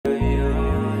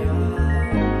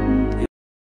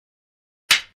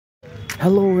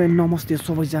Hello and नमस्ते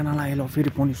सबैजनालाई hello फेरि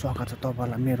पनि स्वागत छ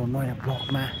तपाईहरुलाई मेरो नयाँ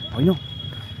ब्लगमा हैन।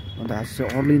 अन्त आज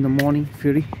चाहिँ अर्ली इन द मर्निङ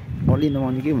फेरि अर्ली इन द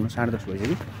मर्निङ के हुनु 10:30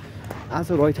 भइसक्यो। आज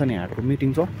रैथाने हाटको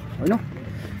मिटिङ छ हैन।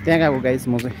 त्यहाँ गएको गाइस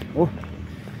म चाहिँ हो।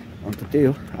 अन्त त्यही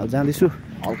हो अब जाँदैछु।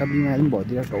 हल्का बिमारी पनि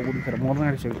भइदिरहेको छ टाउको दुखेर मर्न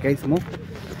आँटिसक्यो गाइस म।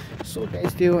 सो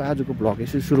गाइस त्यो आजको ब्लग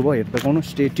यसरी सुरु भयो। हेर्दै गर्नु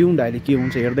स्टे ट्युन्ड। अहिले के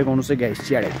हुन्छ हेर्दै गर्नु चाहिँ गाइस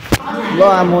च्याडे। ल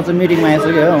म चाहिँ मिटिङमा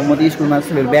आइसकेँ हो। म त स्कुलमा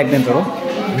छु फेरि ब्याक बेन्चर हो।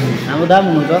 हाम्रो दाम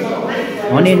हुनुहुन्छ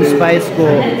हनी एन्ड स्पाइसको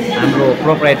हाम्रो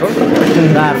प्रोप्राइटर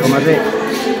दाहरूकोमा चाहिँ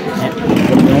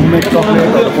होममेड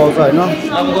चक्लेटहरू पाउँछ होइन।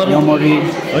 यमरी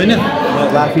होइन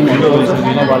लाफिङहरू पाउँछ।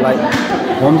 तपाईँहरूलाई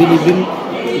होम डेलिभरी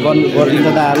गरिदिन्छ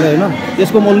दाहरूले होइन।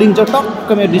 त्यसको म लिङ्क चाहिँ टक्क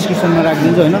मेरो डिस्क्रिप्सनमा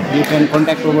राखिदिन्छु होइन। You can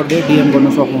contact over day DM गर्न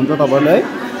सक्नुहुन्छ तपाईँहरूले है।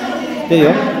 त्यही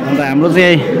हो। अन्त हाम्रो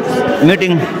चाहिँ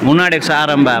मिटिङ हुन आँटेको छ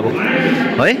आरम्भ अब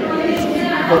है।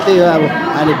 त्यही हो अब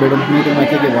अहिले भेटौँ मिटिङमा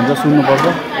के भन्छ सुन्नुपर्छ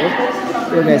हो।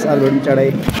 त्यो गाइस आज भेटौँ चढाइ।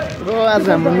 र आज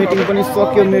हाम्रो मिटिङ पनि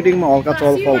सक्यो। मिटिङमा हल्का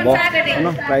चलफल भयो होइन।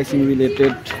 प्राइसिङ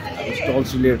रिलेटेड स्टल्स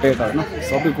रिलेटेड होइन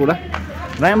सबै कुरा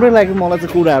राम्रै लाग्यो मलाई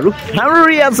चाहिँ कुराहरू। हाम्रो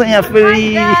रियाज छ यहाँ फेरि।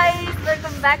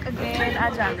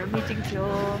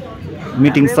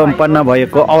 मिटिङ सम्पन्न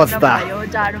भएको अवस्था।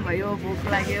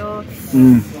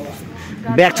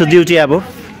 ब्याक टु ड्युटी अब।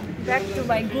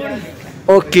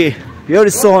 Okay. Here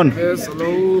is Son. Yes,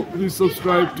 hello. Please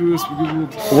subscribe to us.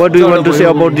 What do you want to say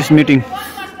about this meeting?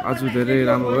 आज धेरै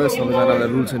राम्रो भयो। सबैजनालाई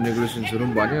रुल्स एन्ड रेगुलेसन्सहरु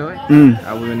पनि भन्यो है।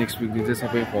 अब यो नेक्स्ट वीक दिन चाहिँ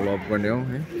सबै फलो अप गर्ने हो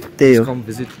है। त्यही हो। कम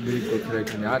भिजिट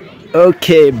हाट।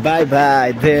 Okay bye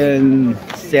bye then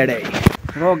Saturday.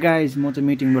 र गाइस म चाहिँ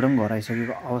मिटिङबाट पनि घर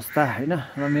आइसकेको अवस्था हैन।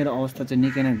 र मेरो अवस्था चाहिँ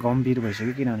निकै नै गम्भीर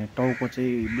भइसक्यो किनभने टाउको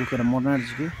चाहिँ दुखेर मर्न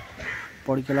आँटिसक्यो।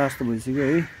 पड्केला जस्तो भइसक्यो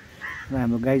है। र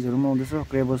हाम्रो गाइजहरू पनि आउँदैछ।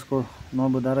 क्रेबसको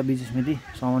नवोदा र बिच स्मृति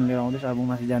सामान लिएर आउँदैछ। अब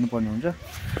माथि जानुपर्ने हुन्छ।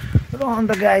 र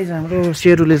अन्त गाइज हाम्रो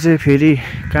शेरुले चाहिँ फेरि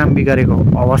काम बिगारेको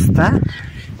अवस्था।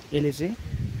 यसले चाहिँ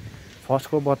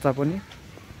फर्स्टको बच्चा पनि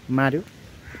मार्यो।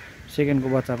 सेकेन्डको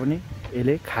बच्चा पनि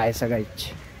यसले खाएछ गाइज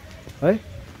है।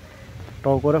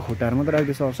 टाउको र खुट्टाहरू मात्रै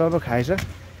राख्दैछ सब खाएछ।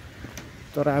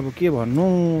 तर अब के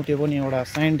भन्नु त्यो पनि एउटा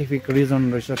साइन्टिफिक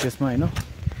रिजन रहेछ त्यसमा होइन।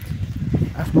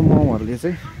 आफ्नो माउहरूले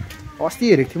चाहिँ अस्ति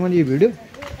हेरेको थिएँ मैले यो भिडियो।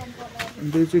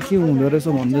 त्यो चाहिँ के हुँदो रहेछ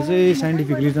भन्दा चाहिँ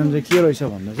साइन्टिफिक रिजन चाहिँ के रहेछ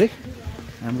भन्दा चाहिँ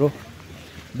हाम्रो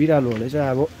बिरालोहरूले चाहिँ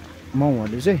अब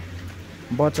माउहरूले चाहिँ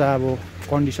बच्चा अब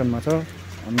कन्डिसनमा छ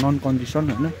नन कन्डिसन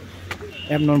होइन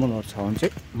एबनर्मलहरू छ भने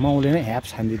चाहिँ माउले नै ह्याप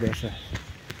छानिदिँदो रहेछ।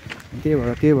 त्यही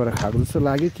भएर खाएको जस्तो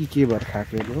लाग्यो कि के भएर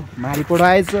खाएको हो। मारी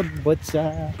पठाएछ बच्चा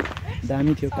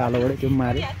दामी थियो कालोबाट त्यो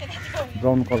मार्यो।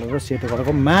 ब्राउन कलर र सेतो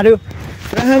कलरको मार्यो।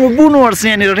 र हाम्रो बुनुहरू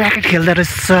चाहिँ यहाँनिर ऱ्याकेट खेल्दो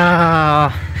रहेछ।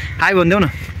 हाई भनिदेऊ न।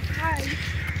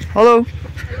 हेलो।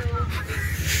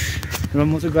 र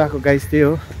म चाहिँ गएको गाइस त्यही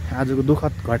हो आजको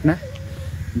दुःखद घटना।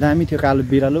 दामी थियो कालो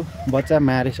बिरालो बच्चा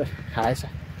मारेछ खाएछ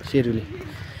शेरुले।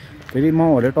 फेरि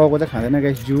माउहरूले टाउको चाहिँ खाँदैन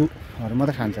गाइस जिउहरू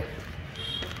मात्रै खान्छ।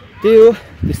 त्यही हो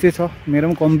त्यस्तै छ। मेरो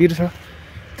पनि गम्भीर छ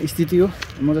स्थिति हो।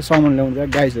 म चाहिँ सामान ल्याउनु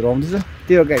गएको गाइसहरू आउँदैछ।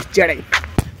 त्यही हो गाइस च्याडै।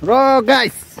 र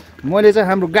गाइस मैले चाहिँ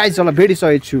हाम्रो गाइसहरूलाई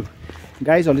भेटिसकेको छु।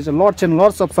 गाइसहरूले चाहिँ लट्स एन्ड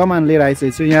लट्स अफ सामान लिएर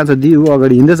आइसकेको छु। यहाँ चाहिँ दिउ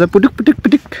अगाडि हिँड्दैछ पुटुक पुटुक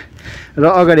पुटुक। र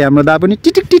अगाडि हाम्रो दा पनि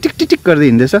टिटिक टिटिक टिटिक गर्दै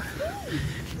हिँड्दैछ।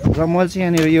 र मैले चाहिँ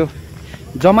यहाँनिर यो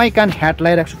जमाइकान ह्याट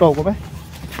लगाइरहेको छु टाउकोमा।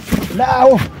 ला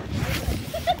हो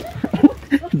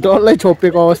डल्लै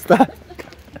छोपेको अवस्था।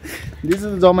 दिस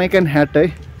इज जमाइकान ह्याट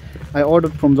है। I order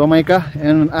from Jamaica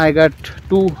and I got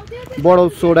 2 bottle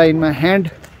soda in my hand.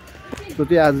 So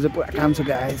त्यो आज चाहिँ पुरा काम छ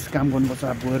गाइस। काम गर्नुपर्छ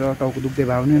अब गएर टाउको दुख्दै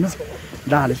भयो भने होइन।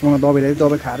 दाहालेसँग दबाई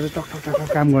खाएर टक टक टक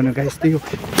काम गर्ने गाइस त्यही हो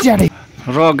च्याडै।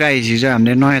 र गाइस हिजो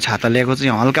हामीले नयाँ छाता ल्याएको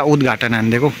चाहिँ हल्का उद्घाटन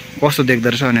हानिदिएको कस्तो देख्दो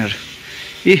रहेछ भनेर।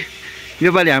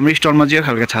 योपालि हाम्रो स्टलमा जे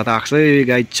खालको छाता आएको छ है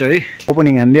गाइस चाहिँ है।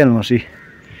 ओपनिङ हानिदिइहाल्नुहोस्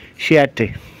स्याटै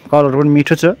कलर पनि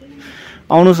मिठो छ।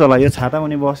 आउनुहोस् होला यो छाता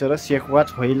मुनि बसेर सेकुवा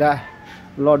छोइला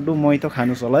लड्डु मैतो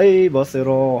खानुहोस् होला है बसेर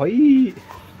है।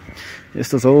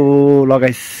 यस्तो छ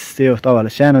लगाइस त्यही हो तपाईँहरूलाई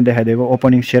सानो देखाइदिएको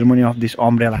opening ceremony of this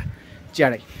umbrella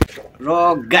च्याडै। र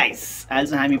गाइस अहिले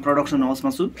चाहिँ हामी प्रोडक्सन हाउसमा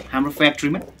छु हाम्रो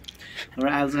फ्याक्ट्रीमा। र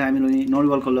अहिले चाहिँ हामीले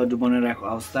नरिवलको लड्डु बनाइरहेको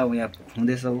अवस्था यहाँ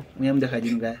हुँदैछ। यहाँ पनि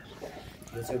देखाइदिनु गयो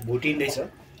यो चाहिँ भुटिँदैछ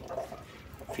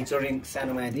फिचरिङ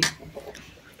सानो माथि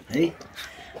है।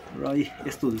 र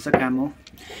यस्तो हुँदैछ काम हो।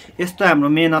 यस्तो हाम्रो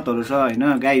मेहनतहरू छ होइन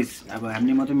गाइस। अब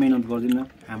हामीले मात्रै मेहनत गर्दैनौँ।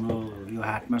 हाम्रो यो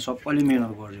हाटमा सबैले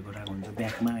मेहनत गरेको हुन्छ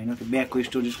ब्याकमा होइन। त्यो ब्याकको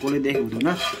स्टोरेज कसले देखेको हुँदैन।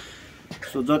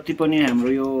 सो जति पनि हाम्रो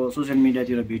यो सोसियल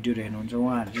मिडियातिर भिडियोहरू हेर्नुहुन्छ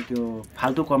उहाँहरू चाहिँ त्यो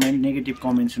फाल्तु कमेन्ट नेगेटिभ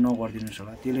कमेन्ट्स नगरिदिनुहोस्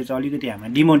होला। त्यसले चाहिँ अलिकति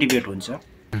हामीलाई डिमोटिभेट हुन्छ।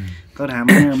 तर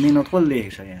हाम्रो मेहनत कसले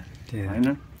देखेको छ यहाँ होइन।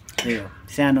 त्यही हो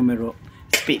सानो मेरो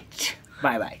स्पिच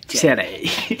बाई बाई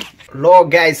ल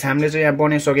गाइस हामीले चाहिँ यहाँ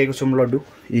बनाइसकेको छौँ लड्डु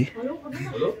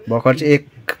भर्खर चाहिँ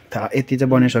यति चाहिँ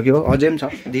बनाइसक्यो हो अझै पनि छ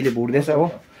दिदीले भुट्दैछ हो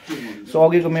सो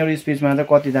अघिको मेरो स्पिचमा चाहिँ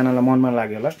कतिजनालाई मनमा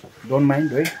लाग्यो होला डोन्ट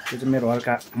माइन्ड है त्यो चाहिँ मेरो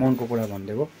हल्का मनको कुरा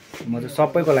भनिदिएको म चाहिँ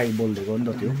सबैको लागि बोलिदिएको हो नि त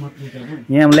त्यो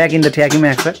यहाँ ल्याकिन त ठ्याकीमा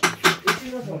आएको छ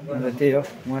अन्त त्यही हो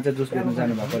उहाँ चाहिँ जुस बेच्नु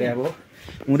जानुभएको अरे अब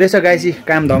हुँदैछ गाइसी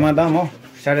काम धमाधम हो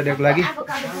स्याटरडेको लागि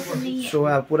सो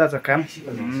अब पुरा छ काम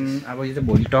अब यो चाहिँ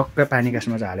भोलि टक्कै पानी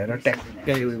ग्यासमा चाहिँ हालेर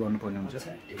ट्याक्कै उयो गर्नुपर्ने हुन्छ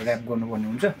ऱ्याप गर्नुपर्ने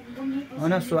हुन्छ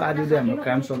होइन सो आज चाहिँ हाम्रो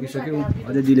काम सकिसक्यो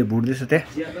अझै दिदीले भुट्दैछ त्यहाँ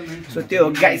सो त्यो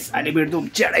गाइस अहिले भेट्दौँ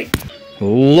च्याडै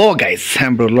ल गाइस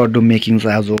हाम्रो लड्डु मेकिङ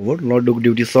चाहिँ आज हो लड्डुको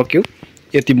ड्युटी सक्यो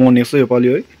यति बनेको छ योपालि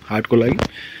है हाटको लागि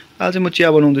आज चाहिँ म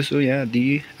चिया बनाउँदैछु यहाँ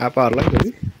दिदी आपाहरूलाई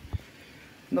है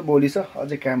अन्त भोलि छ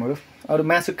अझै कामहरू अरू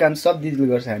मासुको काम सब दिदीले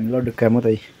गर्छ हामी लड्डुको काम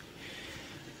मात्रै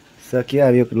सक्यो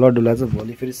अब यो लड्डुलाई चाहिँ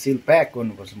भोलि फेरि सिल प्याक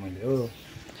गर्नुपर्छ मैले हो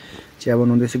चिया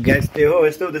बनाउँदैछु ग्यास त्यही हो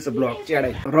यस्तो हुँदैछ ब्लग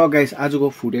च्याडै र गाइस आजको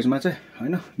फुटेजमा चाहिँ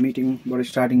होइन मिटिङबाट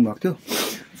स्टार्टिङ भएको थियो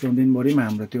सो दिनभरिमा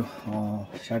हाम्रो त्यो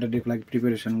स्याटरडेको लागि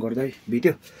प्रिपेरेसन गर्दै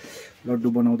बित्यो लड्डु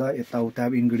बनाउँदा यताउता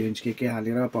अब इन्ग्रिडियन्ट्स के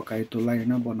हालेर पकायो त्यसलाई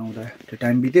होइन बनाउँदा त्यो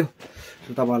टाइम बित्यो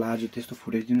सो तपाईँहरूलाई आज त्यस्तो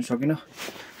फुटेज दिनु सकिनँ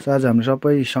सो आज हामीले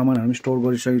सबै सामानहरू स्टोर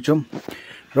गरिसकेको छौँ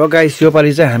र गाइस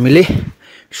योपालि चाहिँ हामीले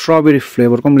स्ट्रबेरी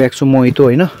फ्लेभरको पनि ल्याएको छौँ मोहितो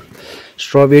होइन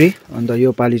स्ट्रबेरी अन्त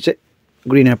योपालि चाहिँ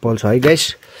ग्रिन एप्पल छ है गाइस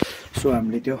सो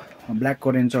हामीले त्यो ब्ल्याक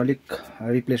करेन्ट चाहिँ अलिक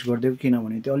रिप्लेस गरिदिएको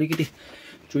किनभने त्यो अलिकति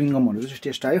चुइङगमहरू चाहिँ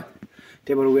टेस्ट आयो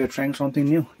त्यही भएर we are trying something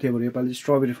new त्यही भएर योपालि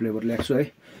स्ट्रबेरी फ्लेभर ल्याएको छु है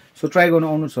सो ट्राई गर्नु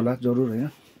आउनुहोस् होला जरुर होइन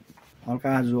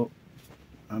हल्का आज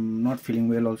आम नट फिलिङ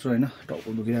वेल अल्सो होइन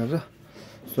टाउको दुखिरहेको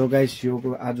छ सो गाइस यो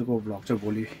आजको भ्लग चाहिँ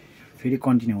भोलि फेरि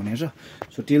कन्टिन्यू हुनेछ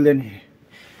so till then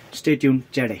stay tune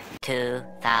च्याडै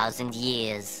 2000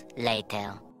 years later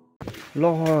ल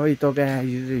त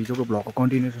गाइस हिजोको भ्लगको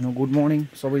कन्टिन्युसन हो गुड मर्निङ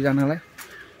सबैजनालाई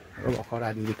र भर्खर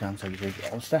आधी काम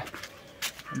सकिसकेको अवस्था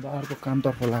अन्त अर्को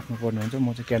कामतर्फ लाग्नुपर्ने हुन्छ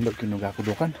म चाहिँ क्यान्डल किन्नु गएको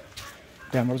दोकान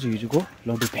त्यहाँबाट चाहिँ हिजोको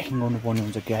लड्डु प्याकिङ गर्नुपर्ने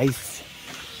हुन्छ गाइस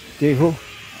त्यही हो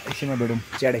एकछिनमा भेटौँ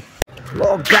च्याडै ल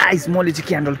गाइस मैले चाहिँ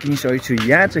क्यान्डल किनिसकेको छु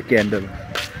यहाँ चाहिँ candle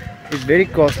it's very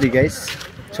costly guys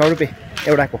 100 रुपियाँ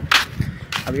एउटाको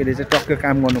अब यसले चाहिँ टक्कै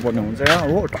काम गर्नुपर्ने हुन्छ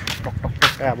हो टक टक टक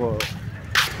टक अब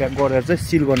प्याक गरेर चाहिँ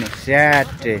सिल गर्नु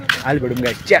स्याटे अहिले भेटौँ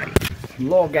गाइस च्याडै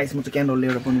ल गाइस म चाहिँ क्यान्डल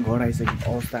लिएर पनि घर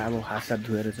आइसकेको अवस्था अब हात साथ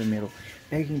धोएर चाहिँ मेरो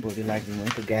प्याकिङ भोलि लाग्दैन है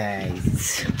त गाइस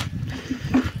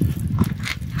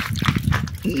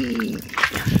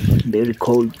भेरी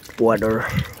कोल्ड वाटर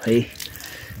है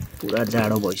पुरा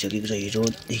जाडो भइसकेको छ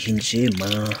हिजोदेखि चाहिँ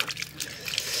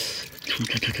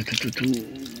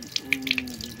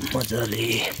मजाले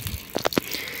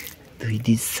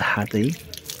धुइदिस हात है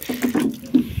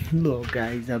ल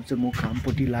गाइस अब चाहिँ म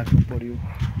कामपट्टि लाग्नु पर्यो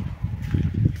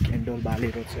क्यान्डल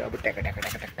बालेर चाहिँ अब ट्याका ट्याका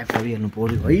ट्याका ट्याका गरिहाल्नु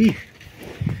पर्यो है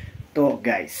त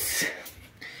गाइस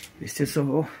यस्तै छ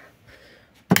हो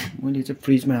मैले चाहिँ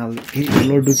फ्रिजमा हाल्दै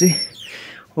लड्डु चाहिँ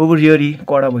ओभर हियरी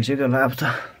कडा भइसक्यो होला अब त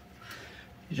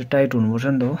यो चाहिँ टाइट हुनुपर्छ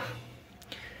नि त हो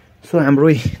सो हाम्रो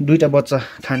दुईवटा बच्चा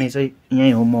खाने चाहिँ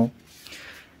यहीँ हो म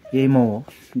यही म हो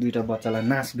दुईवटा बच्चालाई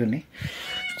नाच गर्ने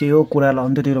त्यो कुरालाई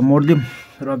अन्त्यतिर मोड्दिउँ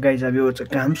र गाइस अब यो चाहिँ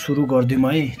काम सुरु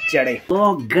गरिदिउँ है च्याडै ल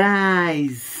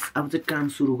गाइस अब चाहिँ काम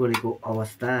सुरु गरेको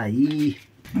अवस्था है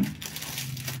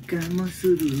काम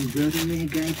सुरु गर्ने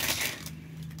गाइस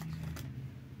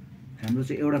हाम्रो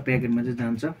चाहिँ एउटा प्याकेटमा चाहिँ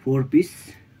जान्छ 4 पिस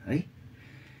है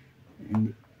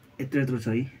यत्रो छ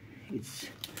है इट्स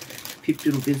 50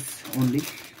 रुपिस ओन्ली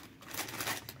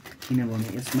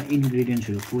किनभने यसमा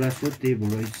इन्ग्रिडियन्ट्सहरू पुरा छ त्यही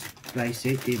भएर प्राइस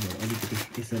चाहिँ त्यही भएर अलिकति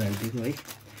त्यसो राखिदिएको है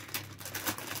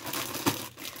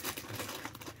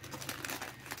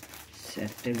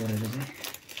स्याटै गरेर चाहिँ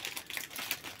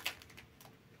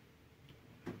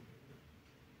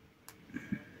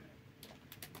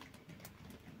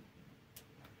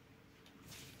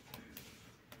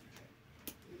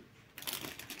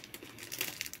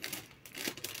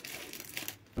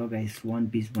गाइस 1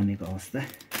 पिस बनेको अवस्था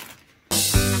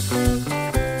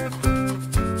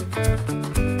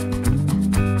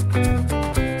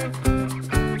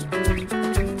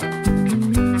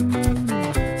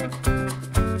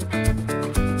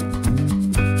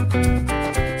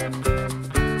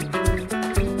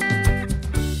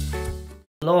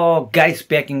गाइस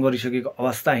प्याकिङ गरिसकेको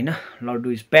अवस्था हैन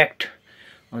लड्डु इज प्याक्ड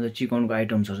अन्त चिकनको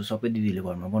आइटम्सहरु सबै दिदीले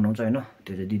घरमा बनाउँछ हैन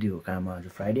त्यो चाहिँ दिदीको काम आज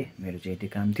फ्राइडे मेरो चाहिँ यति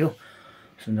काम थियो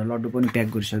सुन्दर लड्डु पनि प्याक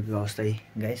गरिसकेको अवस्था है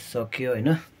गाइस सक्यो हैन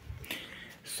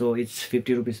सो इट्स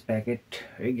 50 रुपीस प्याकेट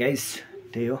है गाइस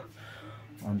त्यही हो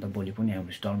अन्त भोलि पनि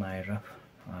हाम्रो स्टलमा आएर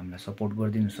हामीलाई सपोर्ट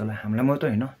गरिदिनुस् होला हामीलाई मात्र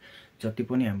हैन जति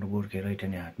पनि हाम्रो गोर्खे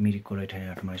रैथाने हाट मिरिकको रैथाने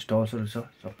हाटमा स्टल्सहरू छ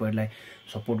सबैलाई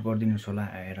सपोर्ट गरिदिनुहोस् होला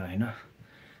आएर हैन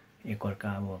एकअर्का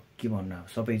अब के भन्नु अब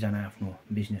सबैजना आफ्नो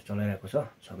बिजनेस चलाइरहेको छ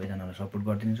सबैजनालाई सपोर्ट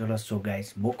गरिदिनुहोस् होला so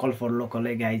guys vocal for local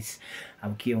है गाइस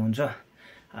अब के हुन्छ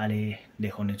अहिले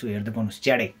देखाउने छु हेर्दै गर्नुहोस्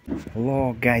च्याडै ल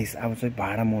गाइस अब चाहिँ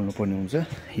भाडा मोल्नु पर्ने हुन्छ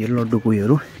यो लड्डुको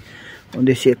उयोहरू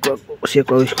अनि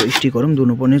सेको यसको स्टिकहरू पनि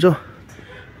धुनुपर्ने छ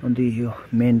अनि यो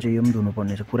मेन चाहिँ यो पनि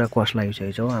धुनुपर्ने छ पुरा कस्ट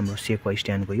लागिसकेको छ हो हाम्रो सेको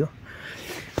स्ट्यान्डको यो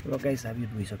ल गाइस अब यो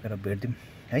धुइसकेर भेट्दिउँ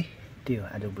है त्यही हो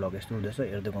आज ब्लग यस्तो हुँदैछ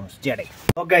हेर्दै गर्नुहोस् च्याडै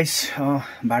ल गाइस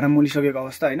भाडा मोलिसकेको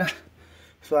अवस्था होइन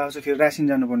सो आज चाहिँ फेरि रासिन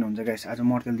जानुपर्ने हुन्छ गाइस आज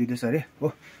मर्तेल दिँदैछ अरे हो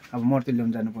अब मर्तेल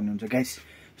ल्याउनु जानुपर्ने हुन्छ गाइस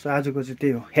सो आजको चाहिँ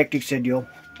त्यही हो हेक्टिक सेड्युल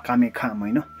कामे खाम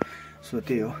होइन सो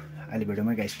त्यही हो अहिले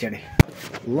भेटौँ गाइस च्याडै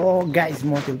ल गाइस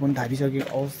मर्तेल पनि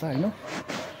थापिसकेको अवस्था होइन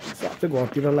सबै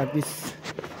घरतिर लाग्दिस्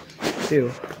त्यही हो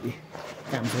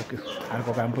काम सक्यो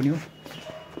अर्को काम पनि हो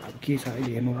अब के छ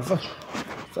अहिले हेर्नुपर्छ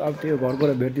सो अब त्यही हो घर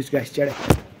गएर भेट्दिस् गाइस च्याडै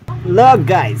ल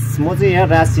गाइस म चाहिँ यहाँ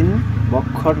रासिन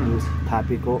भर्खर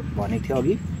थापेको भनेको थिएँ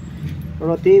अघि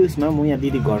र त्यही उसमा म यहाँ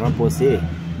दिदीको घरमा पसेँ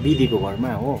दिदीको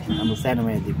घरमा हो हाम्रो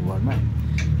सानोमा दिदीको घरमा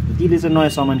दिदीले चाहिँ नयाँ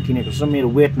सामान किनेको छ मेरो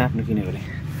वेट नाप्नु किनेको अरे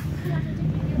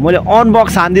मैले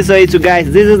अनबक्स हान्दिसकेको छु guys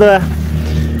this is the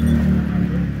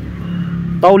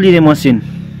तौलिने machine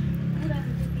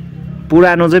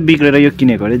पुरानो चाहिँ बिग्रेर यो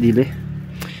किनेको अरे दिदीले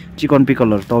चिकन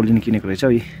पिकलहरू तौलिने किनेको रहेछ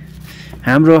है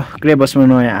हाम्रो क्रेबसमा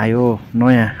नयाँ आयो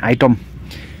नयाँ item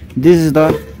this is the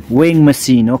weighing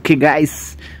machine okay guys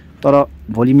तर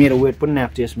भोलि मेरो वेट पनि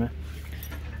नाप्छ यसमा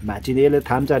भाँचिदिए यसले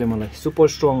थाम्छ अरे मलाई सुपर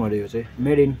स्ट्रङ अरे यो चाहिँ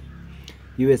made in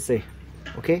USA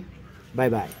okay by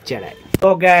by च्याडै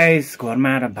oh guys घरमा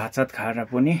आएर भातसात खाएर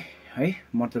पनि है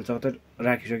मर्तेल चौतर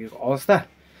राखिसकेको अवस्था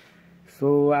सो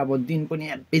अब दिन पनि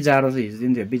हेब्बी जाडो छ हिजो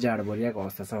दिन चाहिँ हेब्बी जाडो भरिरहेको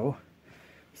अवस्था छ हो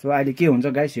सो अहिले के हुन्छ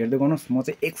गाइस हेर्दै गर्नुहोस् म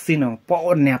चाहिँ एकछिन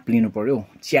पावर न्याप लिनु पर्यो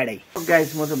च्याडै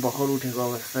गाइस म चाहिँ भर्खर उठेको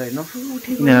अवस्था होइन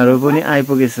यिनीहरू पनि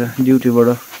आइपुगेछ ड्युटीबाट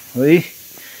है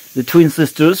द ट्विन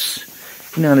सिस्टर्स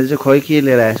यिनीहरूले चाहिँ खै के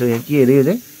लिएर आएछ यहाँ के अरे यो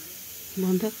चाहिँ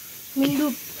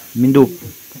मिन्डुप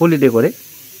कसले दिएको अरे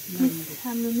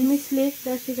हाम्रो मिसले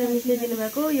दर्शिका मिसले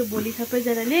दिनुभएको यो भोलि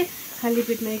सबैजनाले खाली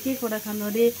पेटमा एक एकवटा खानु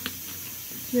अरे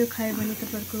यो खायो भने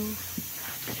तपाईँहरूको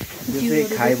यो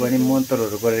चाहिँ खायो भने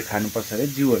मन्तरहरू गरेर खानुपर्छ अरे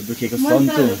जिउहरू दुखेको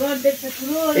सन्चो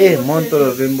ए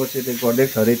मन्तरहरू चाहिँ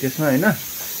गर्दैछ अरे त्यसमा होइन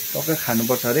टक्कै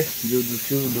खानुपर्छ अरे जिउ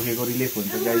दुखेको रिलिफ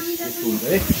हुन्छ गाइस त्यस्तो हुन्छ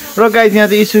है र गाइस यहाँ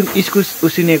चाहिँ इस्कुस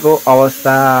उसिनेको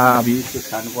अवस्था अब इस्कुस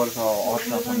खानुपर्छ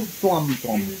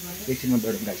एकछिनमा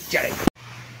भेटौँ गाइस च्याडै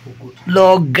ल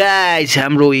गाइस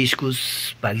हाम्रो इस्कुस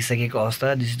भागिसकेको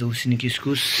अवस्था दिस द उसिनेको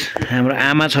इस्कुस हाम्रो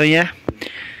आमा छ यहाँ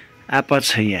आपा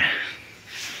छ यहाँ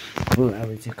हो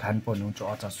अब चाहिँ खानुपर्ने हुन्छ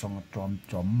अचारसँग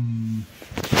चमचम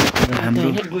हाम्रो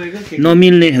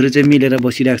नमिल्नेहरू चाहिँ मिलेर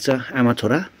बसिरहेको छ आमा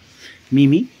छोरा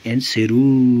मिमी एन्ड सेरु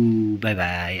बाई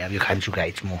बाई अब यो खान्छु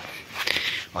गाइस म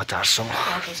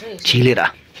अचारसँग छिलेर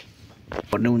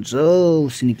भन्ने हुन्छ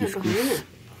उसिनेको इस्कुस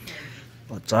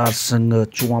अचारसँग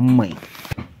चुवाम्मै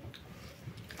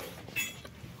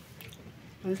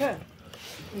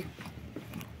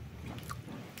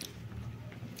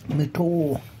मिठो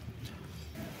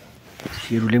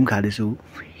सेरुले पनि खाँदैछु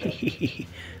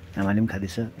आमाले पनि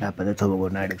खाँदैछ आप्पा चाहिँ थोबो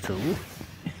गर्न आँटेको छ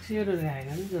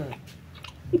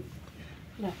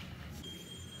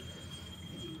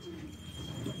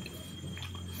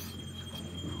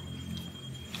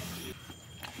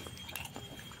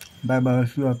by by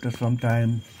C after some time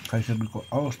खाइसकेको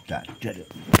अवस्था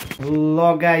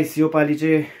ल गाइस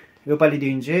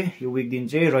योपालिदेखि चाहिँ यो विकदेखि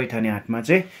चाहिँ रैथाने हाटमा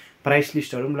चाहिँ प्राइस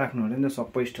लिस्टहरू पनि राख्नु हुँदैन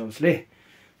सबै स्टल्सले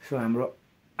सो हाम्रो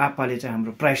आप्पाले चाहिँ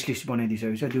हाम्रो प्राइस लिस्ट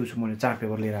बनाइदिइसकेको छ दिउँसो मैले चार्ट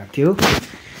पेपर लिएर आएको थियो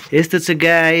यस्तो छ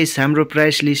गाइस हाम्रो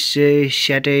प्राइस लिस्ट चाहिँ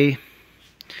स्याटै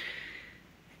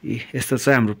यस्तो छ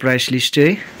हाम्रो प्राइस लिस्ट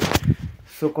चाहिँ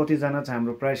सो कतिजना चाहिँ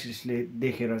हाम्रो प्राइस लिस्टले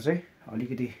देखेर चाहिँ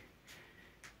अलिकति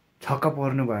छक्क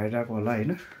पर्नु भइरहेको होला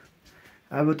होइन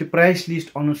अब त्यो प्राइस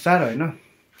लिस्ट अनुसार होइन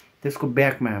त्यसको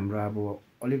ब्याकमा हाम्रो अब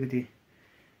अलिकति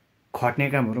खट्ने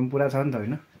कामहरू पनि पुरा छ नि त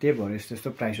होइन त्यही भएर यस्तो यस्तो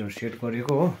प्राइसहरू सेट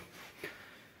गरेको हो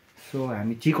सो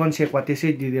हामी चिकन सेकवा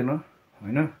त्यसै दिँदैन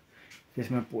होइन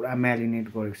त्यसमा पुरा म्यारिनेट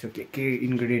गरेको छ के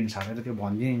इन्ग्रिडियन्ट्स हालेर त्यो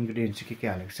भनिदिने इन्ग्रिडियन्ट्स के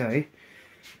हालेको छ है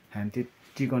हामी त्यो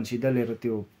चिकन सिधा लिएर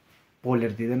त्यो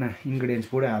पोलेर दिँदैन इन्ग्रिडियन्ट्स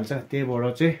पुरै हाल्छ त्यही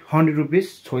भएर चाहिँ 100 रुपिस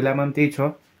छोइलामा पनि त्यही छ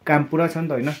काम पुरा छ नि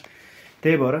त होइन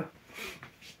त्यही भएर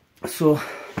सो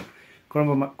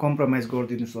कम्प्रोमाइज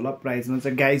गरिदिनुहोस् होला प्राइसमा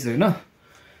चाहिँ गाइस होइन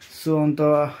सो अन्त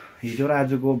हिजो र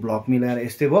आजको भ्लग मिलाएर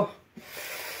यस्तै भयो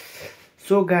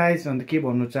सो गाइस अन्त के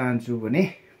भन्नु चाहन्छु भने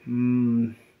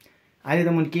अहिले त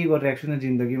मैले के गरिरहेको छु न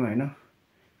जिन्दगीमा होइन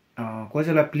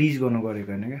कसैलाई प्लिज गर्नु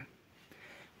गरेको होइन क्या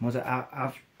म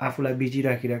चाहिँ आफूलाई बिजी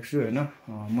राखिरहेको छु होइन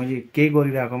मैले केही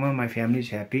गरिरहेकोमा माई फ्यामिली इज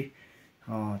ह्याप्पी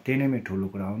त्यही नै मेरो ठुलो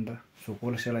कुरा हो नि त सो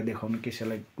कसैलाई देखाउनु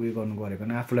कसैलाई उयो गर्नु गरेको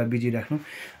होइन आफूलाई बिजी राख्नु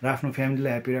र आफ्नो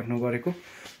फ्यामिलीलाई ह्याप्पी राख्नु गरेको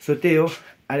सो त्यही हो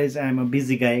अहिले चाहिँ आइएम अ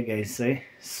बिजी गाई गाइस है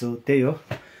सो त्यही हो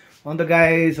अन्त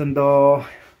गाइस अन्त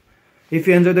if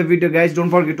you enjoyed the video guys don't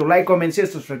forget to like comment share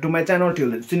subscribe to my channel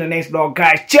till see you in the next vlog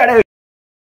guys.